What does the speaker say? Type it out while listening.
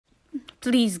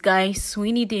Please, guys,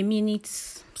 we need a minute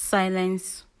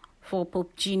silence for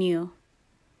Pope Junior,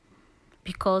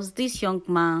 because this young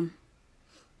man,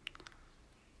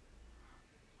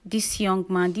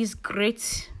 this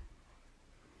great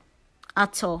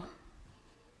actor,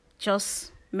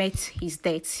 just met his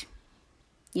death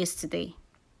yesterday.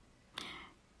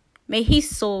 May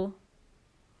his soul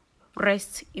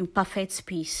rest in perfect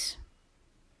peace.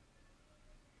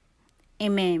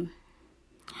 Amen.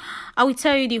 I will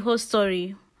tell you the whole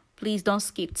story. Please don't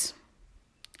skip.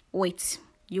 Wait,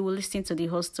 you will listen to the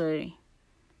whole story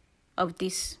of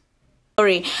this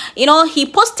story. He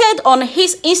posted on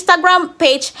his Instagram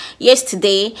page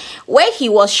yesterday where he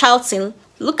was shouting.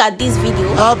 Look at this video.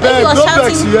 When he was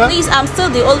shouting, please, I'm still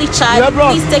the only child.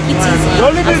 Please take it easy.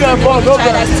 I'm still the only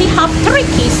child. I still have 3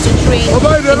 kids to train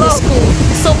in the school.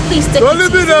 So please take it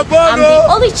easy. I'm the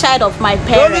only child of my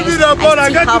parents. I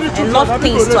still have enough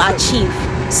things to achieve.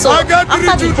 So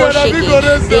after the whole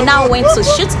shaking, they now went to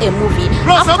shoot a movie.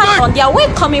 After, on their way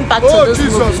coming back to this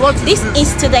movie, this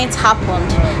incident happened.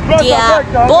 They are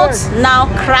both now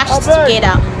crashed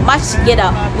together, matched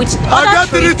together, with other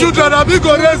 3 children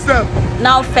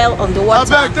now fell on the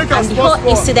water, and the whole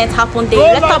incident happened. They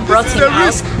later brought him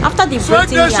out. After they brought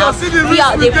him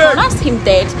out, they pronounced him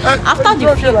dead. After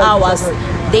the few hours,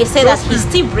 they said that he's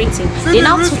still breathing. They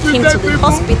now took him to the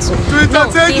hospital. No,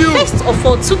 they first of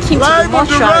all took him to the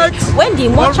mortuary. When the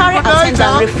mortuary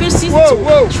attendant refuses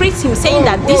to treat him, saying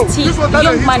that this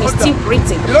young man is still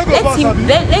breathing,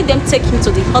 let them take him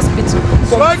to the hospital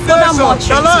for further more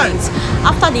treatment.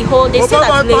 After the whole, they said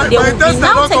that they will be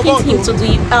now taking him to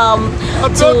the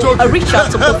to a ritual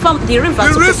to perform the river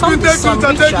to perform the sun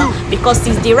ritual, because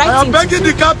it's the right thing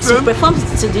to perform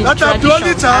to the tradition.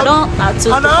 I don't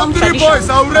to perform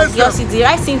tradition. Because it's the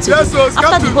right thing to do.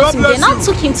 After the whole thing, they now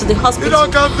took him to the hospital.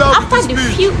 After the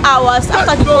few hours,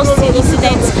 after the whole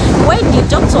incident, when the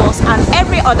doctors and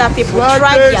every other people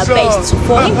tried their best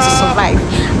for him to survive,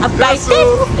 by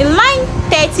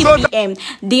 9:30 p.m.,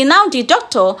 the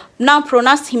doctor now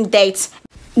pronounced him dead,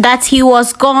 that he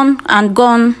was gone and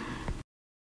gone.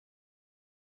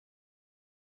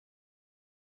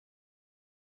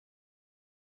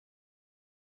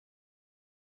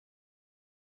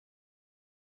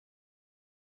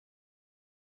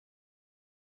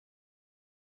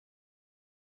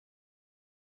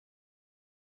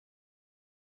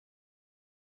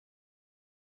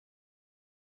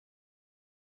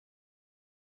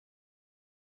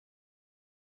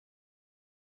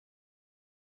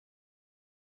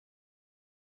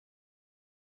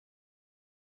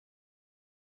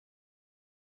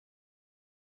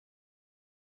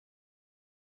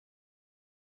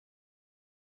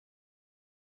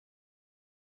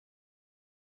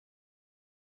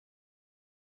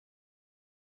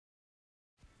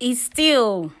 It's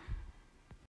still